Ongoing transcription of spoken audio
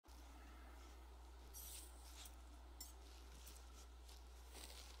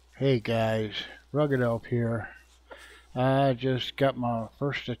Hey guys, RuggedElf here. I just got my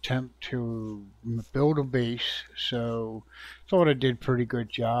first attempt to build a base, so thought I did a pretty good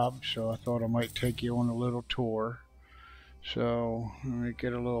job, so I thought I might take you on a little tour. So let me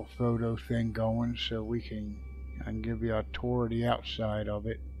get a little photo thing going so I can give you a tour of the outside of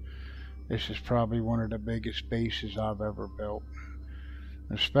it. This is probably one of the biggest bases I've ever built,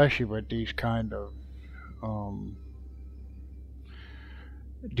 especially with these kind of um,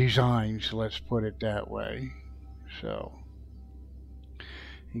 designs, let's put it that way. So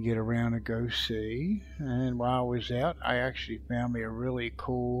you get around and go see. And while I was out, I actually found me a really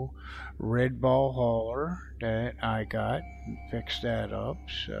cool red ball hauler that I got and fixed that up.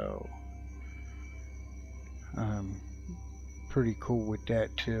 So I'm pretty cool with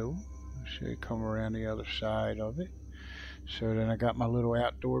that too. So you come around the other side of it. So then I got my little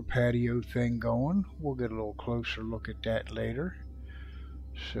outdoor patio thing going. We'll get a little closer look at that later.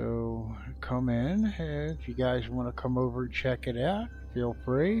 So come in. If you guys want to come over and check it out, feel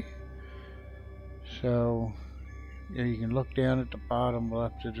free. So you can look down at the bottom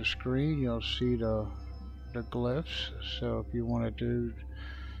left of the screen. You'll see the glyphs. So if you want to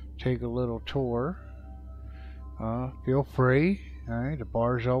take a little tour, feel free. All right, the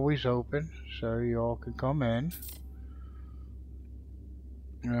bar's always open, so you all can come in.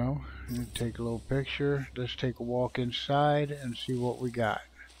 Take a little picture. Let's take a walk inside and see what we got.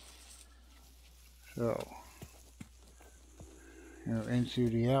 So, into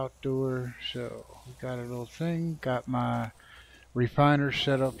the outdoor. So, we got a little thing. Got my refiner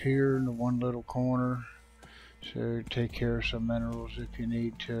set up here in the one little corner. So, take care of some minerals if you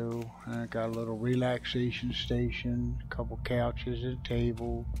need to. I got a little relaxation station, a couple couches and a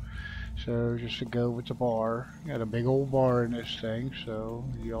table. So just to go with the bar. Got a big old bar in this thing, so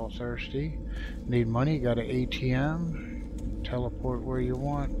you all thirsty, need money, got an ATM, teleport where you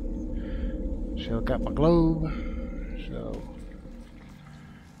want. So got my globe. So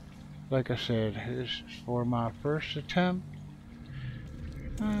like I said, this is for my first attempt.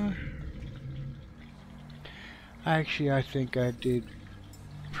 Actually, I think I did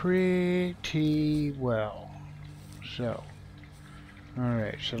pretty well. So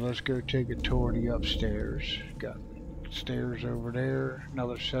alright, so let's go take a tour of the upstairs. Got stairs over there,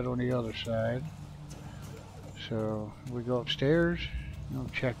 another set on the other side. So we go upstairs,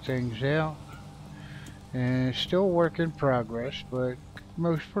 check things out. And it's still work in progress, but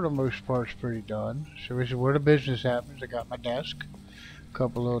for the most part it's pretty done. So this is where the business happens. I got my desk, a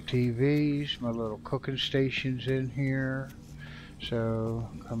couple little TVs, my little cooking stations in here. So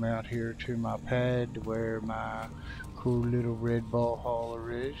come out here to my pad where my cool little red ball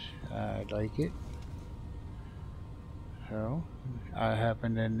hauler is. I like it. So I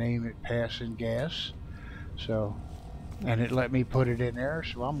happen to name it Passing Gas. So, and it let me put it in there,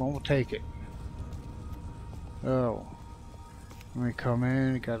 so I'm gonna take it. Oh, let me come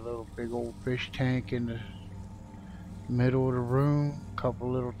in. Got a little big old fish tank in the middle of the room. A couple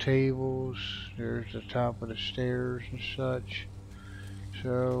little tables. There's the top of the stairs and such.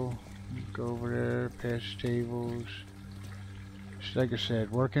 So go over there, past tables. Like I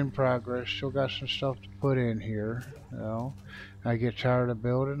said, work in progress. Still got some stuff to put in here. I get tired of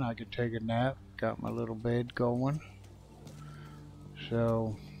building, I can take a nap. Got my little bed going.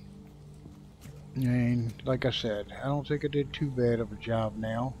 So, and like I said, I don't think I did too bad of a job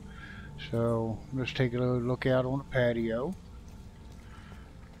now. So let's take a look out on the patio.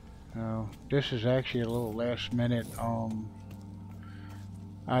 This is actually a little last minute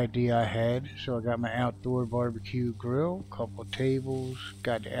idea I had. So I got my outdoor barbecue grill, couple of tables,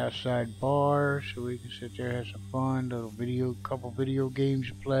 got the outside bar so we can sit there, have some fun, couple video games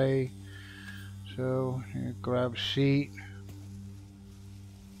to play. So grab a seat.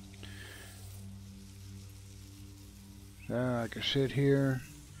 So I can sit here,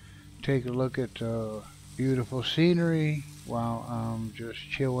 take a look at the beautiful scenery while I'm just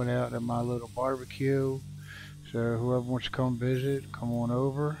chilling out at my little barbecue. So whoever wants to come visit, come on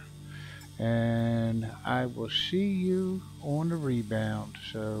over. And I will see you on the rebound.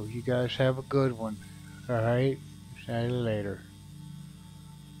 So you guys have a good one. Alright, see you later.